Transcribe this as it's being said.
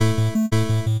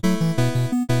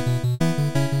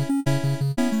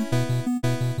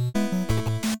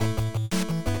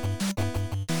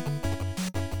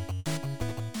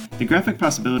The Graphic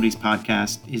Possibilities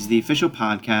Podcast is the official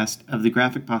podcast of the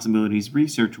Graphic Possibilities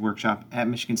Research Workshop at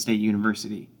Michigan State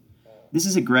University. This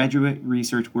is a graduate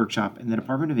research workshop in the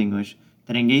Department of English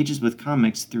that engages with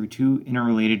comics through two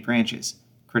interrelated branches,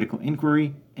 critical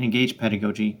inquiry and engaged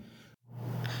pedagogy,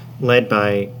 led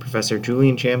by Professor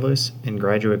Julian Chambliss and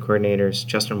graduate coordinators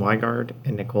Justin Weigard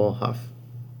and Nicole Huff.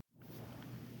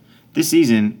 This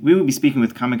season, we will be speaking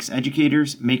with comics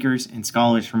educators, makers, and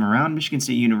scholars from around Michigan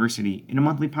State University in a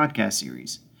monthly podcast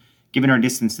series. Given our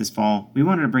distance this fall, we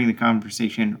wanted to bring the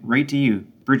conversation right to you,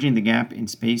 bridging the gap in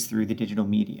space through the digital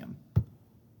medium.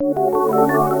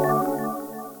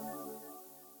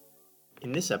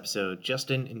 In this episode,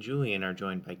 Justin and Julian are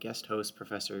joined by guest host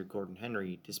Professor Gordon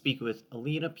Henry to speak with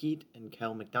Alina, Pete, and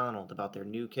Kel McDonald about their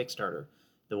new Kickstarter,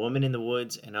 The Woman in the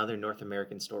Woods and Other North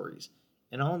American Stories,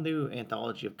 an all-new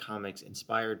anthology of comics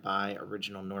inspired by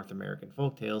original North American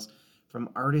folktales from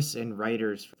artists and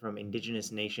writers from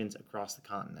indigenous nations across the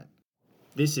continent.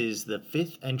 This is the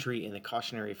 5th entry in the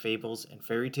Cautionary Fables and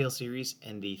Fairy Tale series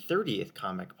and the 30th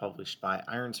comic published by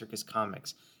Iron Circus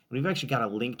Comics. And we've actually got a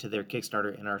link to their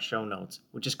Kickstarter in our show notes,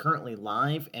 which is currently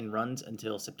live and runs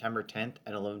until September 10th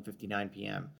at 11:59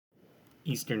 p.m.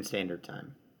 Eastern Standard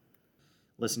Time.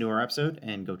 Listen to our episode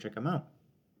and go check them out.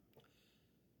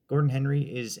 Gordon Henry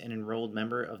is an enrolled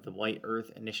member of the White Earth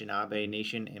Anishinaabe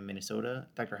Nation in Minnesota.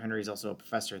 Dr. Henry is also a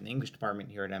professor in the English department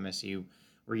here at MSU,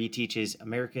 where he teaches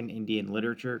American Indian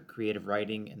literature, creative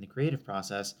writing, and the creative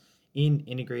process in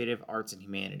integrative arts and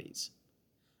humanities.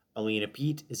 Alina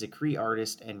Pete is a Cree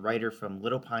artist and writer from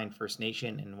Little Pine First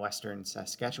Nation in western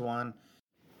Saskatchewan.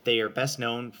 They are best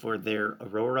known for their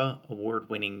Aurora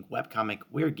award-winning webcomic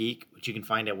Weregeek, which you can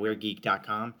find at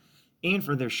weregeek.com, and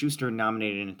for their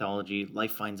Schuster-nominated anthology,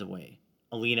 Life Finds a Way.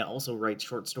 Alina also writes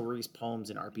short stories, poems,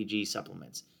 and RPG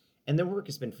supplements, and their work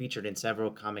has been featured in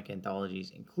several comic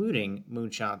anthologies, including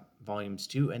Moonshot Volumes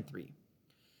 2 and 3.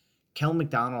 Kel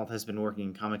McDonald has been working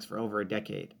in comics for over a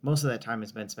decade. Most of that time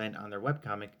has been spent on their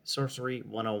webcomic, Sorcery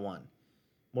 101.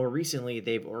 More recently,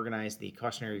 they've organized the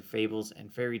Cautionary Fables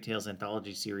and Fairy Tales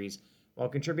anthology series while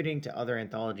contributing to other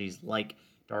anthologies like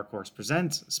Dark Horse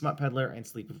Presents, Smut Peddler, and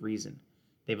Sleep of Reason.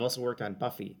 They've also worked on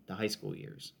Buffy, the high school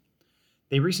years.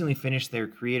 They recently finished their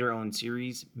creator-owned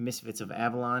series, Misfits of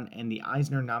Avalon, and the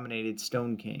Eisner-nominated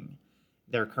Stone King.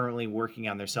 They're currently working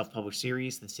on their self-published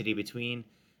series, The City Between,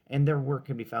 and their work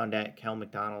can be found at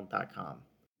kelmcdonald.com.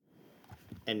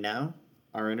 And now,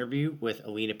 our interview with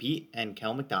Alina Pete and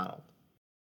Kel McDonald.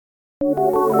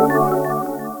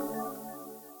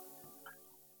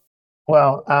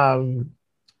 Well,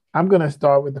 I'm going to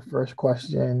start with the first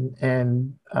question.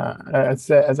 And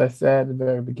as I said at the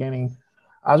very beginning,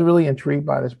 I was really intrigued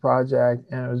by this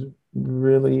project and I was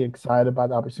really excited about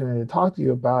the opportunity to talk to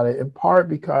you about it, in part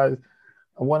because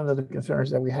one of the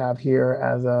concerns that we have here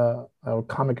as a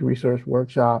comic research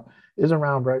workshop is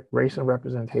around race and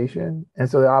representation. And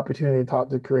so the opportunity to talk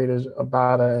to creators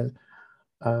about a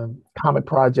comic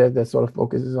project that sort of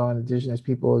focuses on Indigenous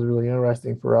people is really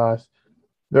interesting for us.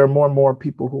 There are more and more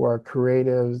people who are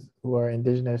creatives, who are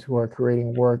Indigenous, who are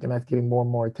creating work, and that's getting more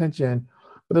and more attention.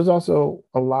 But there's also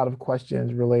a lot of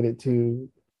questions related to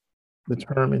the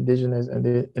term Indigenous and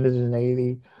the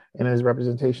indigeneity and its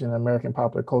representation in American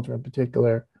popular culture in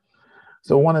particular.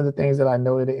 So one of the things that I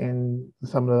noted in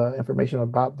some of the information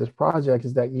about this project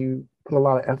is that you put a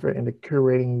lot of effort into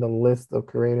curating the list of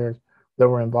creators that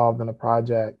were involved in the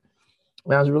project.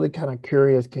 And I was really kind of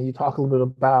curious, can you talk a little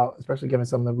bit about, especially given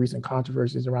some of the recent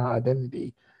controversies around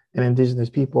identity and Indigenous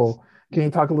people, can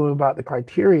you talk a little bit about the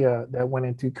criteria that went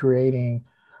into creating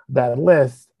that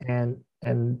list and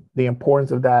the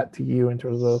importance of that to you in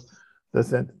terms of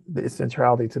the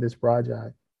centrality to this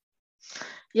project?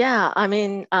 Yeah, I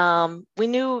mean, we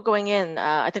knew going in,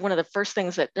 I think one of the first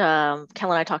things that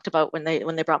Kel and I talked about when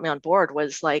they brought me on board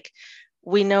was like,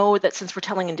 we know that since we're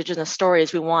telling Indigenous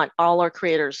stories, we want all our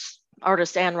creators,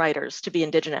 artists and writers, to be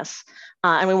Indigenous.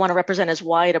 And we want to represent as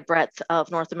wide a breadth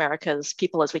of North America's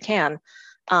people as we can.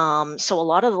 So a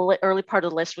lot of the early part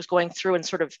of the list was going through and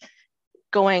sort of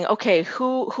going, okay,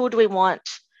 who do we want?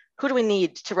 Who do we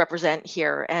need to represent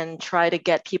here, and try to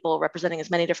get people representing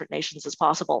as many different nations as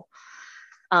possible.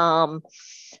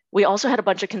 We also had a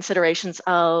bunch of considerations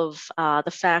of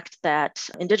the fact that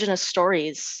Indigenous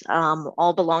stories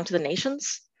all belong to the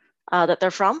nations that they're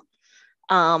from.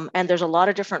 And there's a lot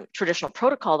of different traditional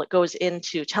protocol that goes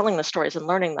into telling the stories and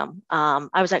learning them.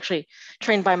 I was actually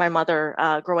trained by my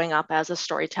mother growing up as a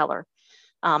storyteller.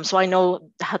 So I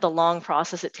know how the long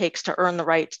process it takes to earn the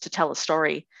right to tell a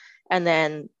story, and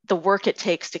then the work it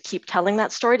takes to keep telling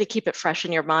that story, to keep it fresh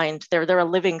in your mind. They're a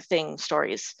living thing,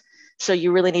 stories. So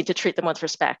you really need to treat them with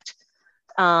respect.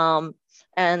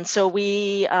 And so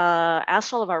we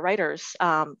asked all of our writers,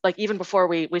 like even before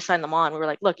we signed them on, we were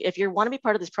like, look, if you want to be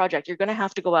part of this project, you're going to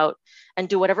have to go out and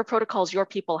do whatever protocols your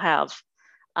people have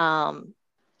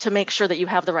to make sure that you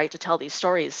have the right to tell these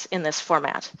stories in this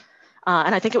format.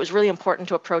 And I think it was really important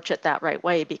to approach it that right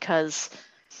way because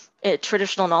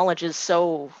traditional knowledge is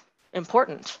so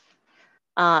important.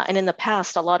 And in the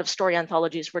past, a lot of story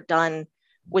anthologies were done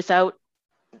without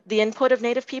the input of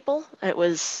Native people. It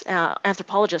was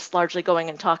anthropologists largely going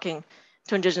and talking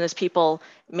to Indigenous people,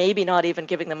 maybe not even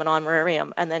giving them an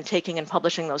honorarium, and then taking and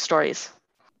publishing those stories.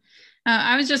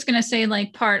 I was just going to say,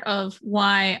 like, part of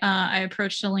why I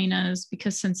approached Alina is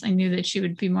because since I knew that she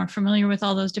would be more familiar with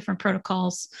all those different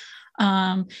protocols,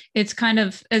 it's kind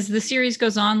of, as the series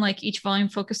goes on, like each volume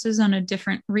focuses on a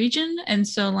different region. And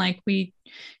so like we've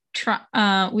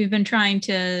been trying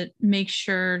to make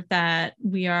sure that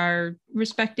we are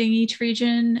respecting each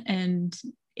region, and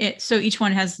so each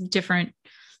one has different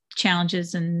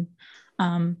challenges, and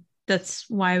that's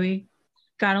why we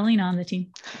got Alina on the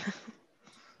team.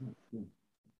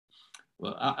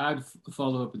 Well, I'd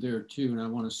follow up there too, and I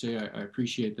want to say I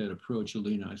appreciate that approach,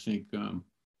 Alina. I think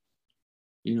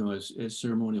as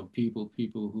ceremonial people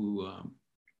who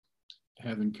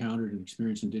have encountered and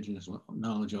experienced Indigenous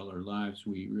knowledge all our lives,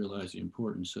 we realize the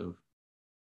importance of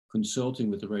consulting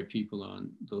with the right people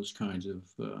on those kinds of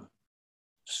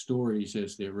stories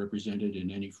as they're represented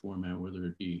in any format, whether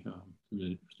it be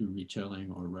through retelling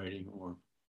or writing or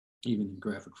even in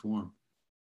graphic form.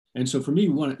 And so for me,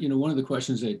 one of the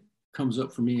questions that comes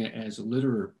up for me as a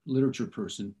literature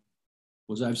person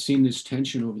was I've seen this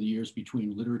tension over the years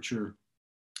between literature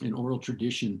and oral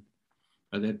tradition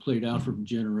that played out for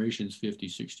generations,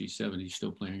 50s, 60s, 70s,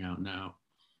 still playing out now.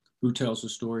 Who tells the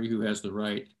story, who has the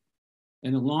right?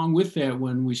 And along with that,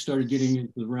 when we started getting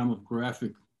into the realm of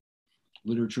graphic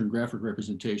literature and graphic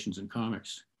representations in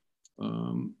comics,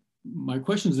 my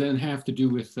questions then have to do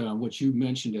with what you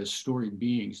mentioned as storied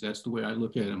beings. That's the way I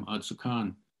look at them,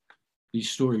 Adsukan. These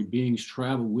storied beings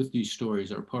travel with these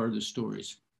stories, are part of the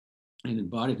stories, and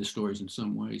embody the stories in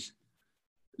some ways.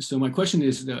 So my question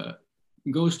is,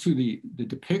 goes to the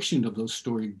depiction of those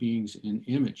storied beings in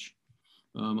image.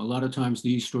 A lot of times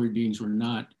these storied beings were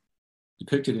not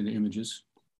depicted in images.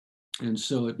 And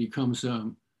so it becomes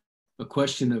a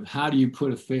question of how do you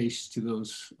put a face to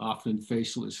those often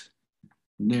faceless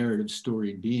narrative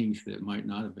storied beings that might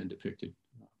not have been depicted.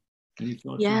 Any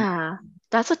thoughts? Yeah,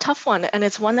 that's a tough one. And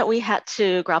it's one that we had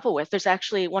to grapple with. There's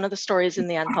actually one of the stories in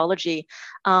the anthology.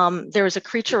 There is a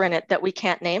creature in it that we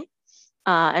can't name,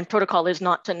 and protocol is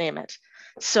not to name it.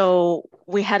 So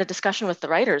we had a discussion with the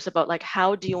writers about like,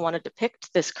 how do you want to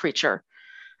depict this creature?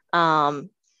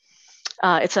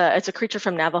 It's a creature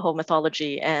from Navajo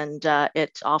mythology, and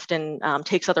it often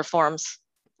takes other forms,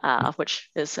 which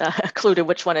is a clue to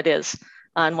which one it is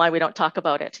and why we don't talk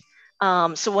about it.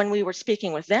 So when we were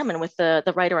speaking with them and with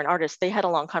the writer and artist, they had a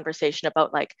long conversation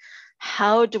about like,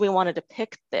 how do we want to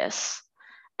depict this?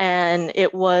 And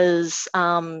it was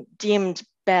deemed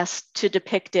best to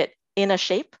depict it in a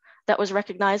shape that was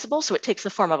recognizable. So it takes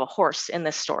the form of a horse in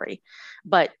this story.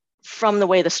 But from the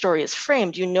way the story is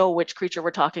framed, you know which creature we're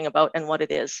talking about and what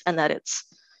it is, and that it's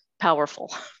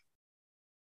powerful.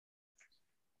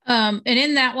 And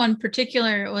in that one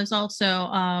particular, it was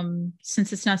also,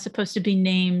 since it's not supposed to be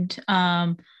named,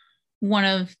 one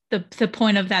of the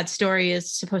point of that story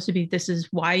is supposed to be, this is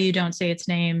why you don't say its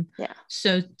name. Yeah.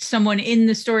 So someone in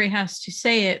the story has to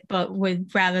say it, but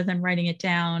rather than writing it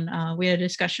down, we had a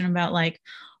discussion about like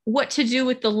what to do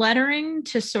with the lettering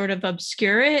to sort of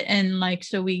obscure it. And like,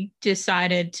 so we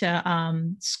decided to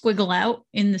squiggle out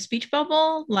in the speech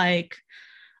bubble, like,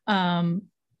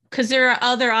 because there are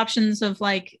other options of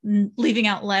like leaving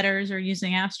out letters or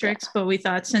using asterisks, but we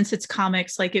thought since it's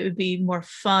comics, like it would be more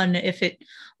fun if it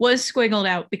was squiggled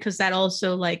out, because that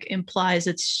also like implies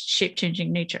its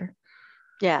shape-changing nature.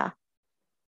 Yeah.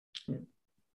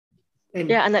 And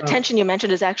that tension you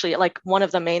mentioned is actually like one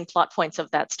of the main plot points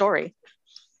of that story.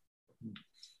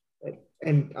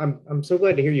 And I'm so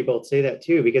glad to hear you both say that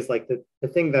too, because like the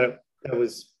thing that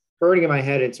was burning in my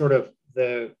head and sort of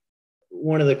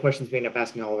one of the questions we end up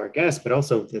asking all of our guests, but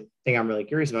also the thing I'm really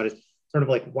curious about is sort of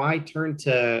like, why turn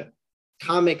to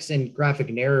comics and graphic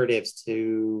narratives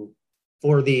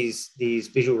for these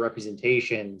visual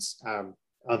representations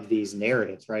of these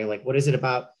narratives, right? Like, what is it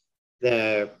about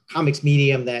the comics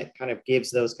medium that kind of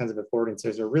gives those kinds of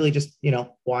affordances, or really just,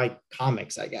 why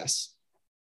comics, I guess?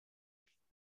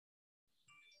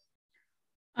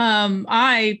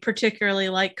 I particularly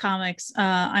like comics.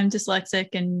 I'm dyslexic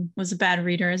and was a bad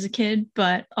reader as a kid,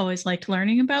 but always liked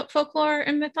learning about folklore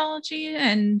and mythology,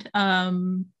 and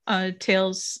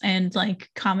tales and like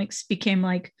comics became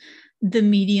like the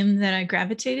medium that I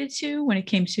gravitated to when it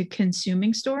came to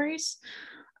consuming stories.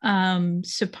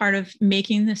 So part of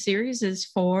making the series is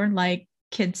for like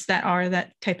kids that are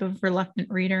that type of reluctant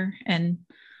reader, and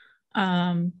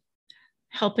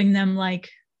helping them like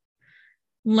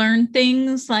learn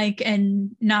things like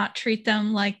and not treat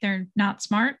them like they're not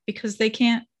smart because they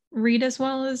can't read as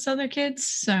well as other kids.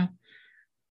 So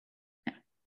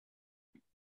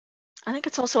I think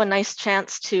it's also a nice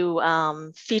chance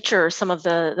to feature some of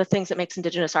the things that makes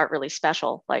Indigenous art really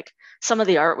special. Like some of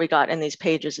the art we got in these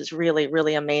pages is really,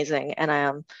 really amazing.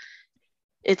 And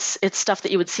it's stuff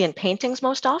that you would see in paintings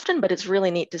most often, but it's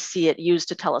really neat to see it used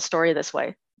to tell a story this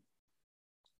way.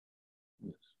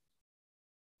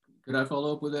 Could I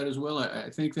follow up with that as well?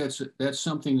 I think that's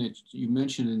something that you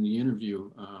mentioned in the interview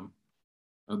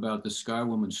about the Sky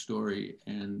Woman story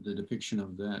and the depiction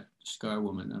of that Sky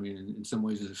Woman. I mean, in some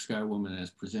ways, the Sky Woman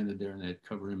as presented there in that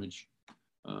cover image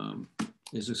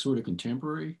is a sort of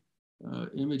contemporary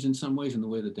image in some ways in the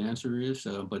way the dancer is,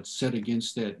 but set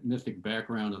against that mythic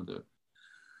background of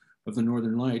the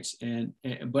Northern Lights.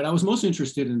 But I was most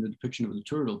interested in the depiction of the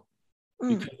turtle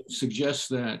because it suggests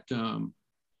that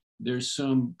there's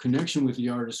some connection with the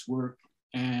artist's work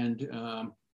and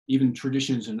even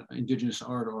traditions in Indigenous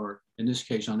art, or in this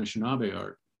case, Anishinaabe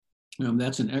art.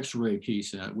 That's an X-ray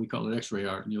piece. We call it X-ray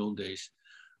art in the old days,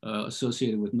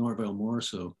 associated with Norvell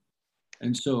Morrisseau.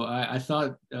 And so I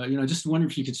thought, I just wonder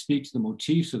if you could speak to the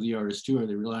motifs of the artist too. Are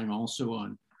they relying also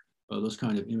on those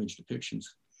kind of image depictions?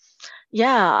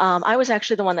 Yeah, I was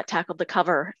actually the one that tackled the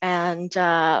cover, and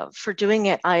for doing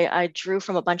it, I drew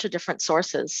from a bunch of different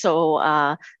sources.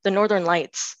 So the Northern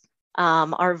Lights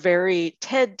are very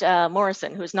Ted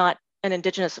Morrison, who's not an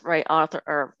Indigenous author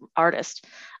or artist,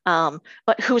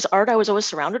 but whose art I was always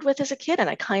surrounded with as a kid, and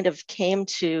I kind of came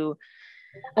to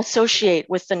associate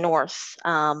with the North.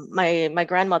 My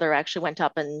grandmother actually went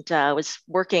up and was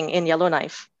working in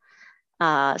Yellowknife,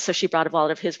 so she brought a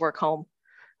lot of his work home.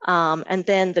 And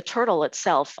then the turtle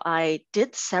itself, I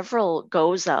did several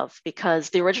goes of,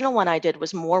 because the original one I did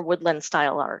was more woodland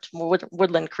style art, more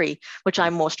woodland Cree, which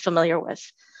I'm most familiar with.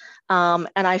 And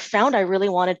I found I really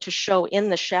wanted to show in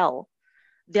the shell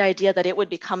the idea that it would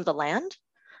become the land.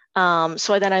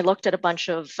 So then I looked at a bunch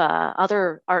of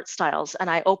other art styles, and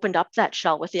I opened up that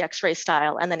shell with the X-ray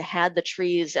style and then had the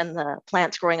trees and the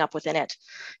plants growing up within it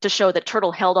to show that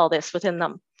turtle held all this within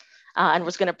them and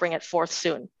was going to bring it forth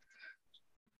soon.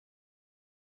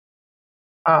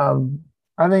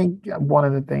 I think one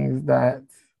of the things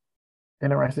that's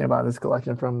interesting about this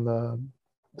collection, from the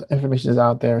information is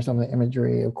out there, some of the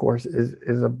imagery, of course,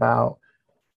 is about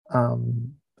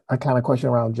a kind of question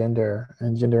around gender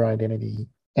and gender identity.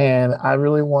 And I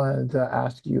really wanted to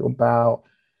ask you about,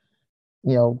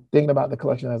 thinking about the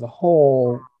collection as a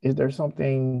whole, is there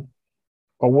something,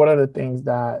 or what are the things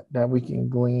that we can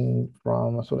glean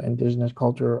from a sort of Indigenous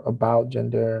culture about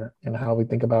gender and how we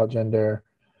think about gender?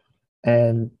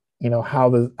 And how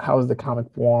does the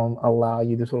comic form allow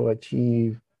you to sort of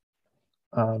achieve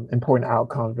important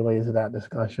outcomes related to that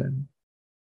discussion?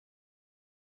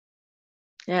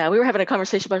 Yeah, we were having a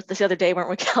conversation about this the other day,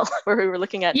 weren't we, Kel? Where we were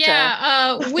looking at.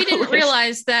 We didn't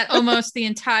realize that almost the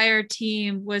entire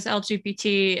team was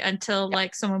LGBT until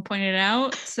like someone pointed it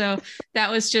out. So that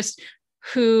was just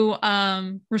who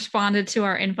responded to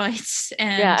our invites.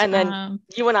 And then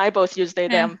you and I both use they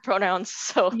them pronouns.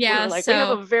 So we're like, we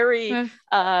have a very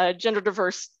gender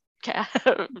diverse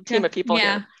team of people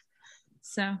here.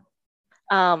 So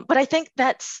but I think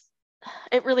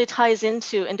it really ties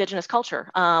into Indigenous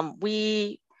culture.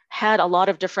 We had a lot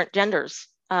of different genders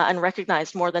and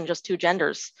recognized more than just two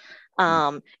genders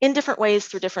in different ways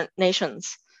through different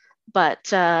nations. But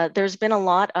there's been a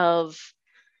lot of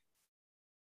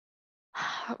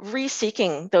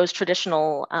reseeking those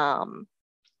traditional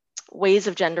ways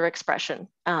of gender expression,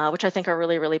 which I think are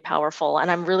really, really powerful.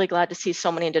 And I'm really glad to see so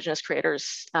many Indigenous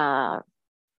creators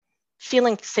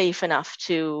feeling safe enough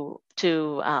to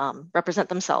represent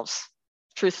themselves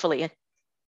truthfully.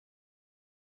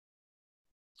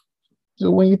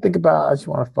 So when you think about, I just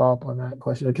want to follow up on that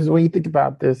question, because when you think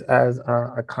about this as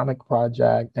a comic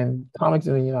project, and comics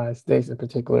in the United States in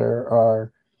particular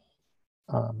are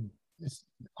it's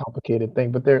a complicated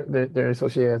thing, but they're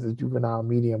associated as a juvenile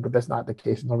medium, but that's not the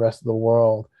case in the rest of the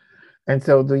world. And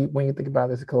so when you think about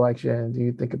this collection, do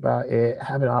you think about it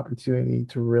having an opportunity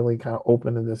to really kind of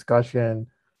open the discussion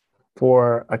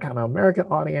for a kind of American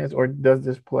audience, or does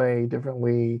this play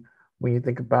differently when you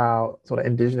think about sort of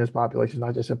indigenous populations,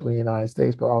 not just simply in the United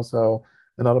States, but also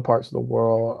in other parts of the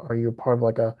world? Are you part of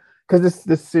like a, because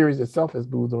this series itself has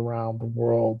moved around the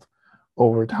world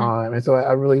over time. And so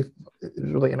I really, it's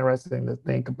really interesting to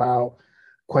think about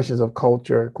questions of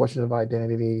culture, questions of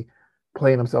identity,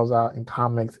 playing themselves out in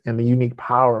comics and the unique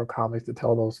power of comics to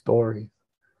tell those stories.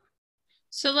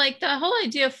 So like the whole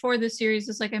idea for the series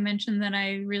is, like I mentioned, that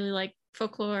I really like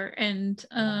folklore, and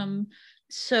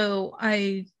so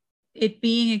it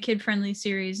being a kid-friendly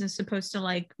series is supposed to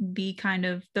like be kind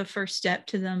of the first step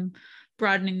to them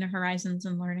broadening their horizons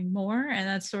and learning more. And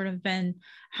that's sort of been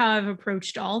how I've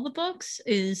approached all the books,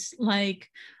 is like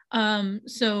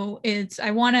so it's,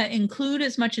 I want to include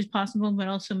as much as possible, but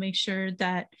also make sure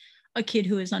that a kid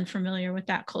who is unfamiliar with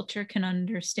that culture can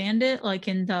understand it. Like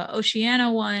in the Oceania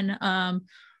one,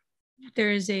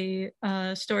 there's a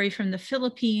story from the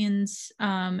Philippines,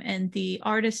 and the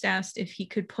artist asked if he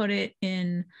could put it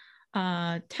in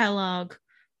Tagalog,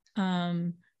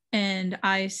 and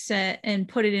I set and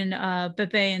put it in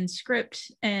Babayan script,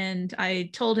 and I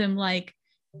told him, like,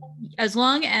 as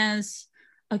long as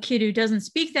a kid who doesn't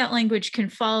speak that language can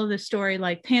follow the story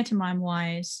like pantomime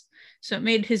wise. So it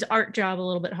made his art job a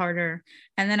little bit harder.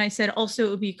 And then I said, also, it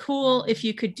would be cool if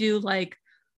you could do like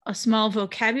a small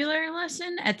vocabulary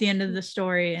lesson at the end of the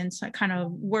story, and so kind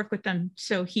of work with them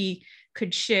so he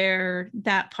could share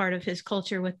that part of his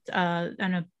culture with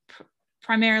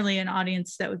primarily an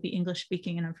audience that would be English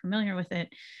speaking and unfamiliar with it.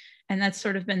 And that's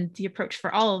sort of been the approach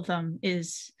for all of them,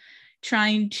 is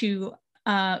trying to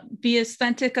be as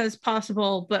authentic as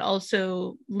possible, but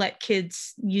also let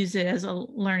kids use it as a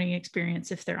learning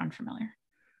experience if they're unfamiliar.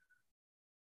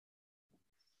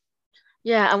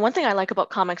 Yeah, and one thing I like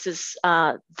about comics is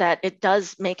that it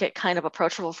does make it kind of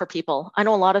approachable for people. I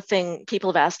know a lot of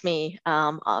people have asked me,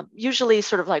 usually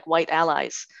sort of like white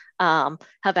allies, have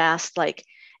asked, like,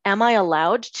 am I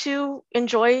allowed to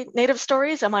enjoy Native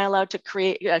stories? Am I allowed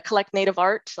to collect Native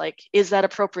art? Like, is that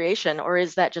appropriation or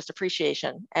is that just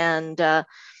appreciation? And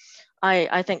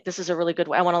I think this is a really good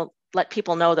way. I want to let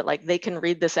people know that, like, they can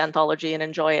read this anthology and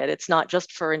enjoy it. It's not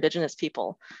just for Indigenous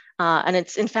people. And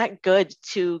it's in fact good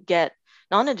to get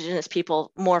non-Indigenous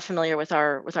people more familiar with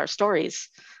our stories.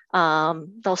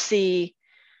 They'll see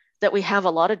that we have a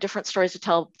lot of different stories to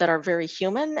tell that are very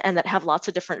human and that have lots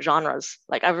of different genres.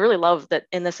 Like, I really love that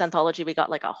in this anthology, we got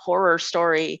like a horror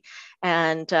story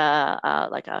and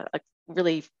like a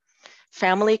really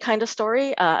family kind of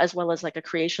story, as well as like a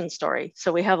creation story.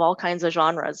 So we have all kinds of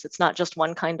genres. It's not just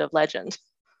one kind of legend.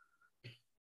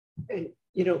 And,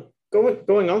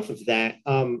 going off of that,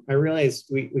 I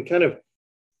realized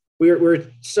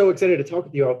we're so excited to talk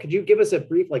with you all. Could you give us a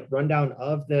brief rundown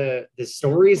of the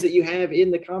stories that you have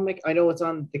in the comic? I know it's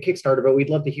on the Kickstarter, but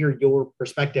we'd love to hear your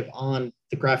perspective on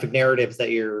the graphic narratives that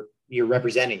you're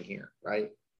representing here, right?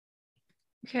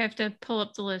 Okay, I have to pull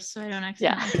up the list so I don't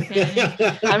accidentally.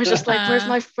 Yeah. I was just like,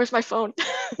 where's my phone?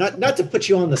 not to put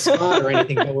you on the spot or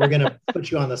anything, but we're gonna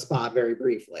put you on the spot very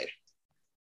briefly.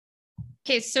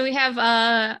 Okay, so we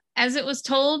have As It Was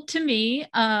Told to Me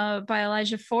by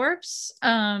Elijah Forbes,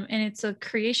 and it's a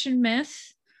creation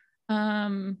myth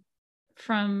from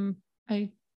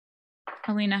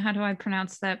Alina, how do I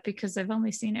pronounce that? Because I've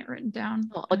only seen it written down.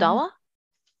 Odawa?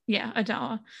 Yeah,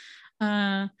 Odawa.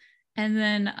 And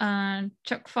then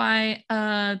Chukfai,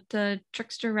 the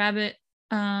Trickster Rabbit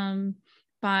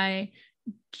by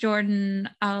Jordan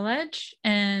Aledge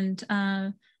and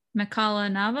Makala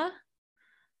Nava.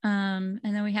 And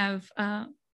then we have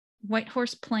White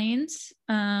Horse Plains,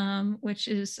 which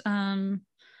is a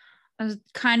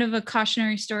kind of a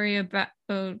cautionary story about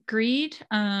greed,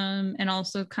 and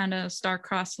also kind of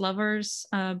star-crossed lovers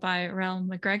by Rel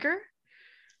McGregor.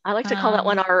 I like to call that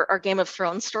one our Game of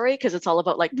Thrones story, because it's all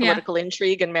about like political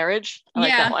intrigue and marriage. I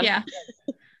like that one. Yeah.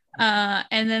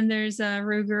 And then there's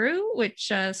Rougarou, which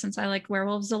since I like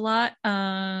werewolves a lot,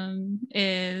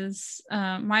 is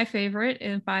my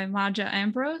favorite, by Maja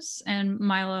Ambrose and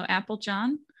Milo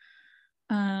Applejohn.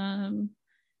 And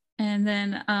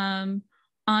then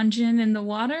Anjin in the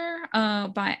Water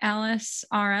by Alice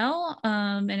R.L.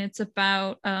 And it's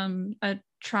about a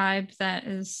tribe that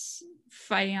is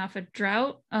fighting off a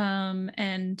drought,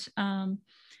 and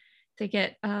they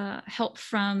get help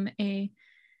from a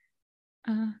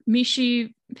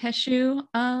Mishi Peshu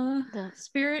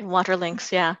spirit. Water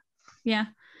lynx, yeah. Yeah.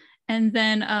 And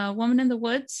then Woman in the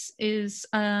Woods is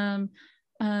a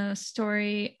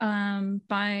story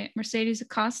by Mercedes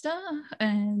Acosta,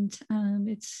 and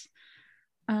it's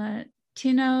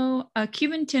Tino, a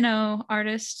Cuban Tino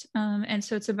artist, and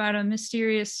so it's about a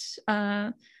mysterious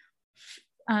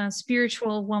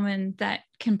spiritual woman that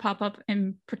can pop up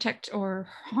and protect or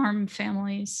harm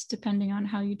families depending on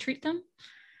how you treat them.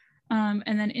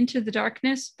 And then Into the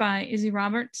Darkness by Izzy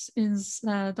Roberts is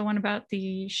the one about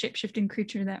the shape-shifting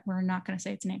creature that we're not going to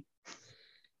say its name.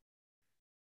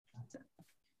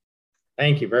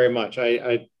 Thank you very much.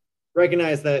 I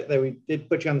recognize that we did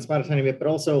put you on the spot a tiny bit, but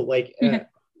also like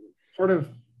part of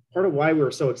why we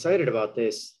were so excited about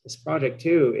this project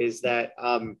too is that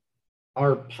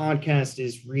our podcast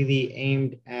is really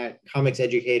aimed at comics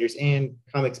educators and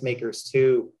comics makers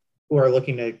too, who are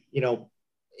looking to,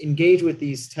 engage with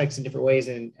these texts in different ways.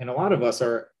 And a lot of us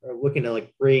are looking to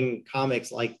like bring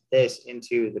comics like this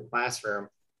into the classroom.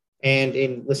 And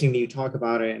in listening to you talk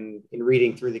about it and in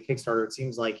reading through the Kickstarter, it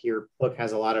seems like your book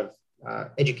has a lot of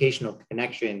educational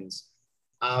connections.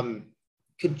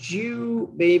 Could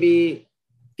you maybe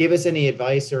give us any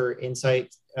advice or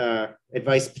insight,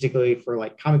 advice particularly for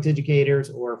like comics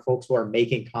educators or folks who are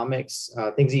making comics,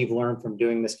 things that you've learned from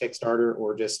doing this Kickstarter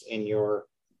or just in your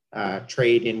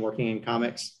trade in working in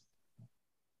comics?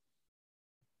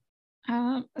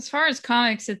 As far as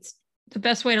comics, it's the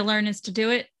best way to learn is to do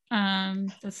it.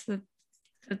 That's the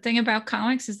thing about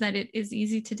comics is that it is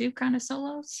easy to do kind of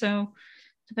solo. So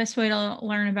the best way to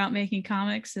learn about making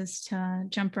comics is to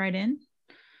jump right in.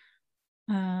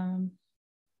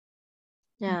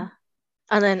 Yeah.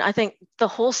 And then I think the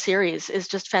whole series is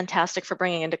just fantastic for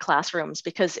bringing into classrooms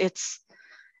because it's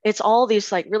all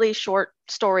these like really short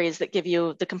stories that give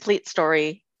you the complete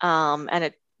story.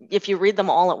 And if you read them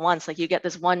all at once, like you get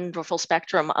this wonderful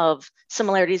spectrum of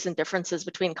similarities and differences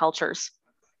between cultures.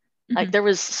 Mm-hmm. Like there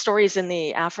was stories in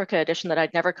the Africa edition that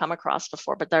I'd never come across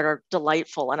before, but that are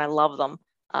delightful and I love them.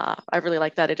 I really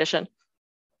like that edition.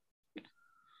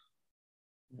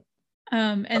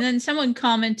 And then someone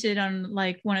commented on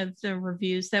like one of the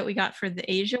reviews that we got for the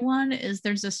Asia one is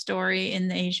there's a story in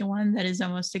the Asia one that is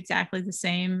almost exactly the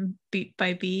same beat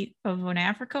by beat of an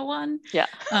Africa one. Yeah.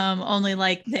 Only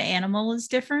like the animal is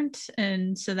different.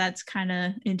 And so that's kind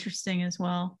of interesting as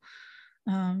well.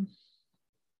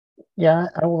 Yeah,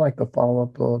 I would like to follow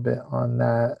up a little bit on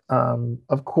that.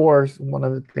 Of course, one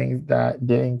of the things that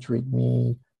did intrigue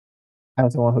me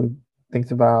as someone who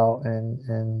thinks about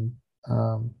and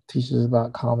teaches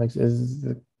about comics is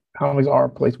that comics are a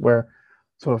place where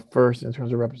sort of first in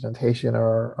terms of representation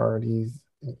are these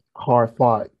hard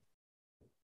fought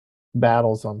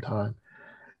battles sometimes.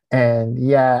 And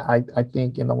yeah, I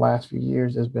think in the last few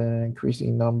years there's been an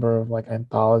increasing number of like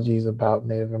anthologies about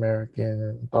Native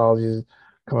American anthologies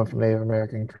coming from Native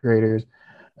American creators.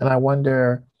 And I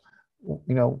wonder,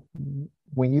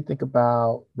 when you think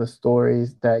about the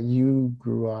stories that you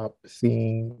grew up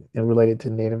seeing and related to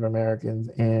Native Americans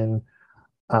in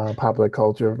popular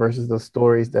culture versus the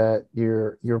stories that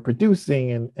you're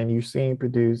producing and you're seeing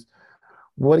produced,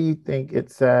 what do you think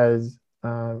it says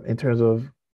in terms of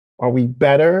are we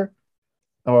better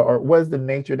or what is the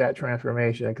nature of that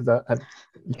transformation? Because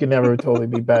you can never totally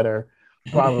be better.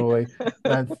 Probably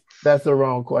that's the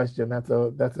wrong question. That's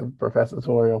a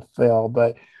professorial fail.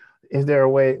 But is there a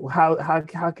way? How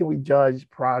can we judge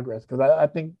progress? Because I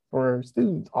think for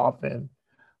students often,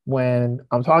 when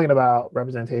I'm talking about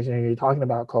representation and you're talking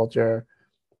about culture,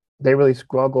 they really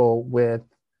struggle with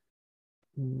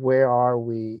where are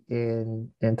we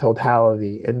in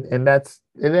totality, and that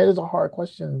is a hard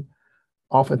question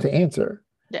often to answer.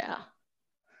 Yeah.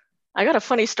 I got a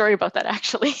funny story about that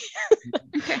actually.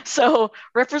 So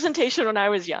representation when I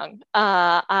was young,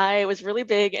 I was really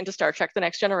big into Star Trek: The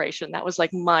Next Generation. That was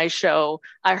like my show.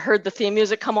 I heard the theme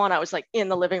music come on. I was like in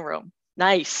the living room.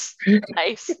 Nice.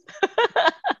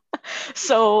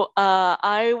 So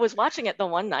I was watching it the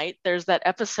one night. There's that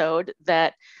episode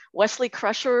that Wesley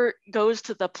Crusher goes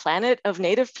to the planet of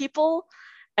Native people.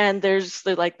 And there's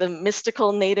the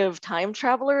mystical Native time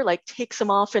traveler, like takes him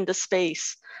off into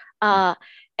space.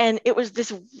 And it was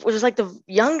like the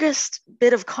youngest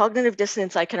bit of cognitive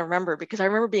dissonance I can remember, because I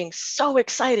remember being so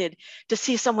excited to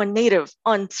see someone Native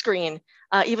on screen,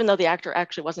 even though the actor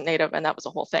actually wasn't Native, and that was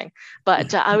a whole thing.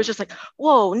 But I was just like,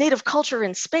 whoa, Native culture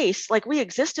in space, like we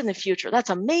exist in the future. That's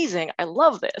amazing. I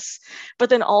love this. But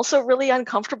then also really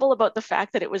uncomfortable about the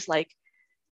fact that it was like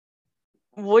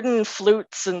wooden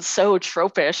flutes and so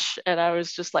tropish. And I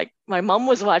was just like, my mom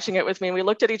was watching it with me and we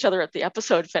looked at each other at the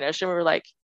episode finished and we were like,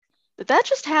 did that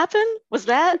just happen? Was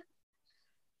that?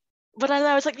 But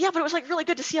I was like, yeah, but it was like really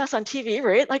good to see us on TV,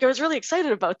 right? Like I was really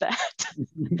excited about that.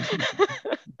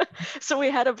 So we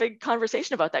had a big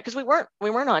conversation about that because we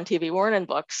weren't on TV, we weren't in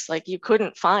books. Like you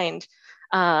couldn't find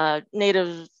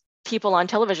Native people on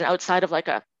television outside of like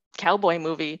a cowboy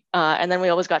movie. And then we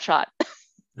always got shot.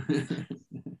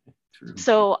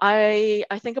 So I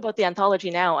think about the anthology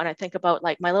now, and I think about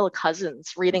like my little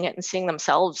cousins reading it and seeing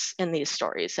themselves in these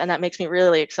stories, and that makes me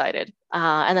really excited.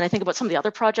 And then I think about some of the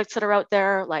other projects that are out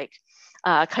there, like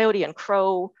Coyote and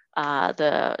Crow,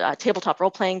 the tabletop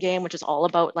role-playing game, which is all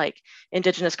about like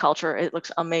Indigenous culture. It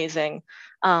looks amazing.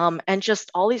 And just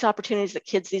all these opportunities that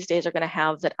kids these days are going to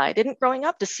have that I didn't growing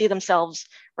up, to see themselves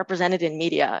represented in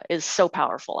media is so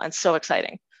powerful and so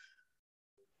exciting.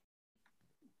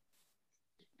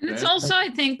 And it's also, I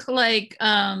think, like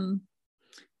a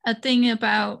thing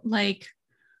about like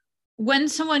when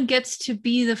someone gets to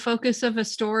be the focus of a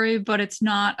story, but it's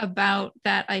not about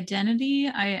that identity.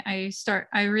 I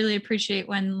really appreciate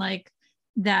when like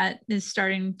that is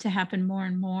starting to happen more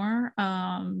and more,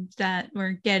 that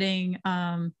we're getting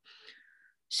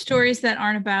stories that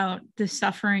aren't about the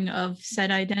suffering of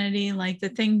said identity. Like the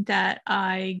thing that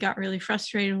I got really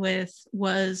frustrated with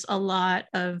was a lot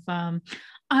of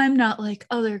I'm not like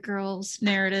other girls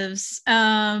narratives,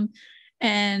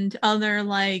 and other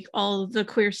like all the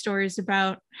queer stories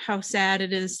about how sad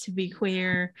it is to be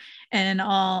queer, and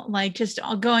all like just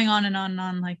all going on and on and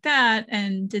on like that.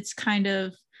 And it's kind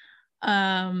of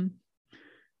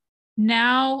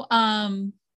now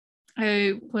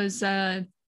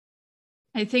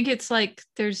I think it's like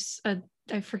there's a,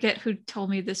 I forget who told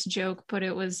me this joke, but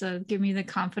it was give me the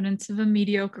confidence of a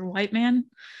mediocre white man.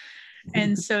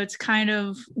 And so it's kind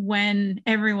of when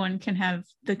everyone can have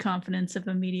the confidence of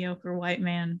a mediocre white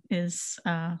man is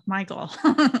my goal.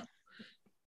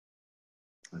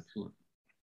 Excellent.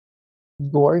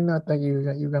 Gordon, I think you're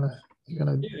gonna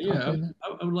yeah.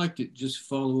 I would like to just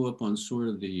follow up on sort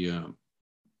of the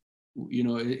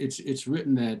it's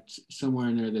written that somewhere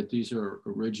in there that these are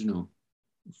original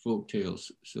folk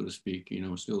tales, so to speak,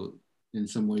 still in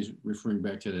some ways referring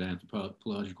back to that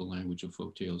anthropological language of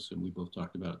folk tales, and we both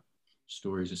talked about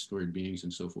stories as storied beings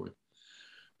and so forth.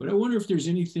 But I wonder if there's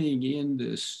anything in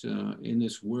this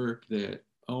work that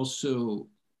also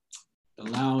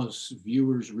allows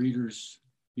viewers, readers,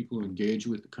 people who engage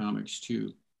with the comics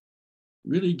to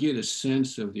really get a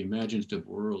sense of the imaginative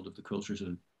world of the cultures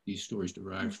that these stories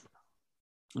derive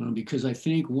from. Because I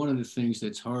think one of the things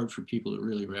that's hard for people to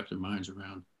really wrap their minds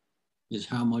around is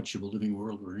how much of a living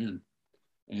world we're in.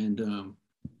 And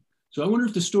so I wonder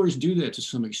if the stories do that to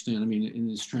some extent. I mean, in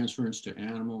this transference to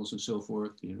animals and so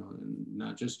forth, and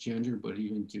not just gender, but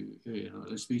even to,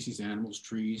 other species, animals,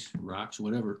 trees, rocks,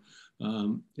 whatever.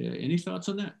 Any thoughts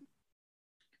on that?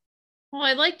 Well,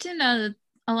 I liked in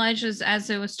Elijah's As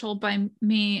It Was Told by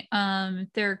Me,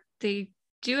 they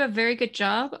do a very good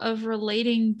job of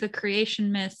relating the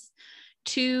creation myth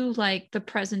to like the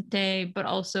present day, but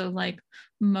also like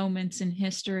moments in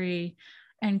history,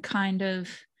 and kind of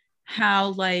how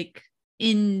like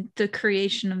in the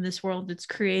creation of this world, it's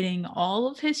creating all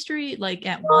of history like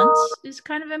at once is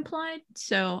kind of implied.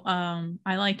 So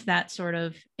I liked that sort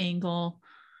of angle.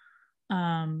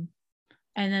 And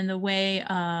then the way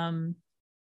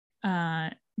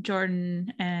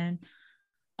Jordan and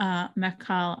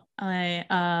Macaulay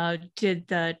did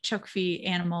the Chukvi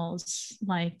animals,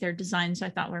 like their designs I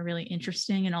thought were really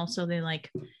interesting, and also they like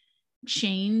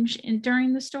change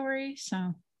during the story.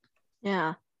 So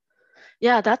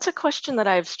yeah, that's a question that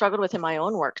I've struggled with in my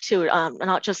own work too,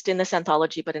 not just in this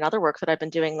anthology, but in other work that I've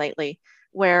been doing lately,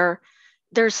 where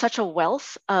there's such a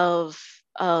wealth of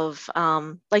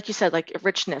like you said, like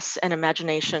richness and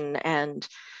imagination, and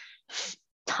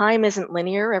time isn't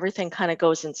linear. Everything kind of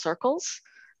goes in circles.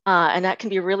 And that can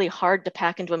be really hard to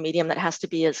pack into a medium that has to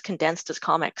be as condensed as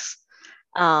comics.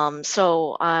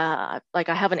 So like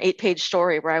I have an 8-page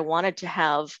story where I wanted to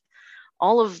have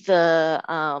all of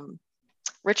the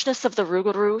richness of the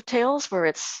Rougarou tales, where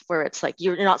it's like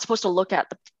you're not supposed to look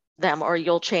at them or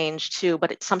you'll change too.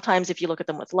 But sometimes if you look at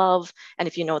them with love and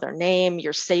if you know their name,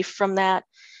 you're safe from that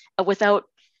without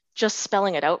just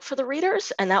spelling it out for the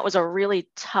readers. And that was a really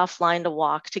tough line to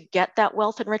walk, to get that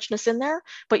wealth and richness in there.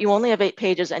 But you only have 8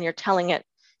 pages and you're telling it,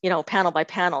 panel by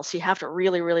panel. So you have to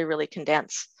really, really, really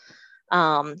condense.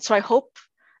 So I hope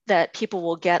that people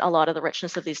will get a lot of the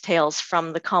richness of these tales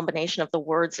from the combination of the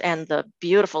words and the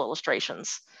beautiful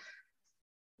illustrations.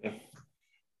 Yeah.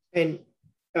 And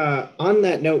on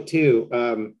that note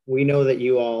too, we know that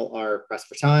you all are pressed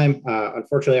for time.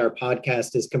 Unfortunately, our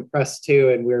podcast is compressed too,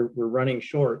 and we're running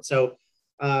short. So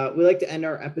we like to end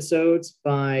our episodes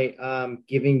by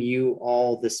giving you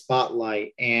all the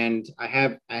spotlight. And I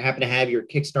happen to have your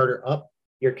Kickstarter up.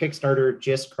 Your Kickstarter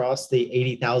just crossed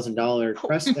the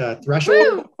 $80,000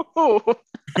 threshold.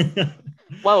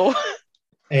 Whoa.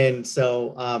 And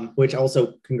so, which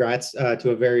also congrats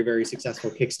to a very, very successful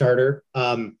Kickstarter.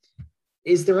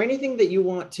 is there anything that you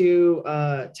want to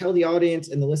tell the audience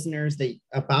and the listeners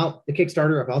about the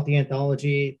Kickstarter, about the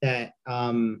anthology that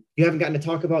you haven't gotten to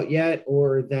talk about yet,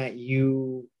 or that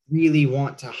you really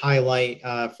want to highlight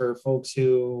for folks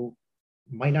who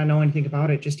might not know anything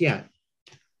about it just yet?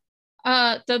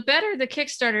 The better the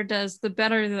Kickstarter does, the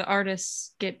better the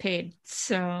artists get paid.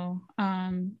 So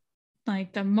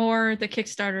like the more the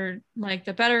Kickstarter, like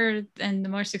the better and the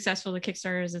more successful the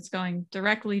Kickstarter is, it's going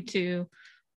directly to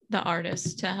the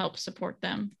artists to help support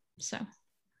them. So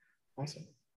awesome.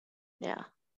 Yeah.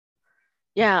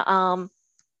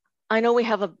 I know we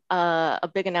have a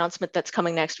big announcement that's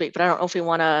coming next week, but I don't know if we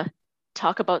want to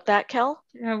talk about that, Kel.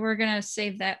 Yeah, we're gonna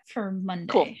save that for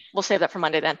Monday. Cool. We'll save that for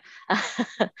Monday then.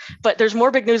 But there's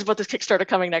more big news about this Kickstarter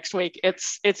coming next week.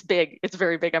 It's big. It's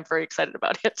very big. I'm very excited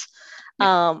about it.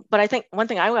 Yeah. But I think one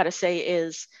thing I got to say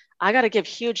is I got to give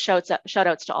huge shout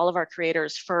outs to all of our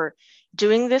creators for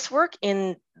doing this work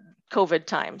in COVID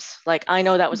times. Like, I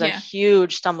know that was a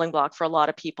huge stumbling block for a lot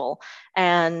of people.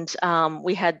 And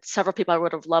we had several people I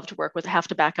would have loved to work with have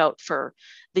to back out for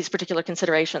these particular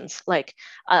considerations. Like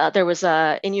there was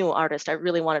a Innu artist I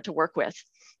really wanted to work with,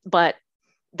 but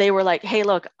they were like, hey,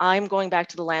 look, I'm going back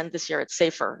to the land this year. It's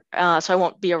safer. So I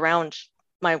won't be around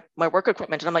my work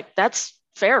equipment. And I'm like, that's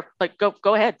fair. Like,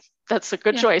 go ahead. That's a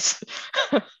good choice.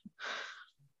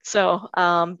 So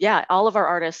all of our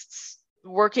artists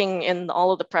working in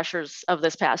all of the pressures of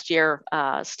this past year,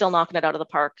 still knocking it out of the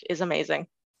park is amazing.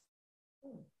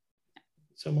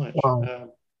 So much. Wow.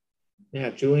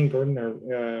 Julian, Gordon,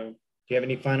 do you have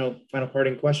any final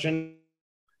parting question?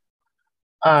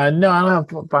 No, I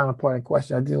don't have a final parting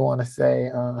question. I do want to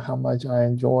say how much I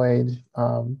enjoyed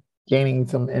gaining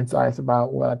some insights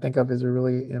about what I think of as a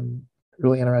really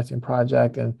interesting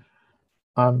project, and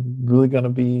I'm really going to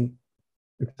be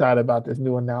excited about this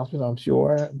new announcement, I'm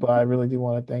sure, but I really do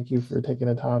want to thank you for taking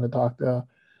the time to talk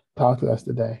to us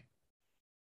today.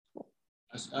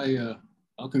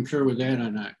 I'll concur with that,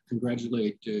 and I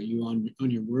congratulate you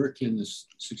on your work and the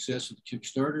success of the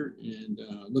Kickstarter, and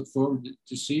look forward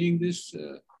to seeing this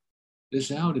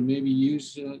out, and maybe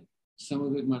use some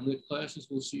of it in my lit classes.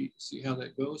 We'll see how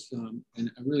that goes.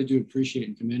 And I really do appreciate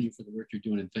and commend you for the work you're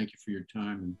doing, and thank you for your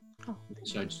time and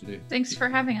insights today. Thanks for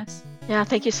having us. Yeah,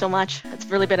 thank you so much. It's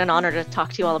really been an honor to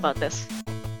talk to you all about this.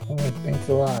 All right, thanks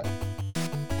a lot.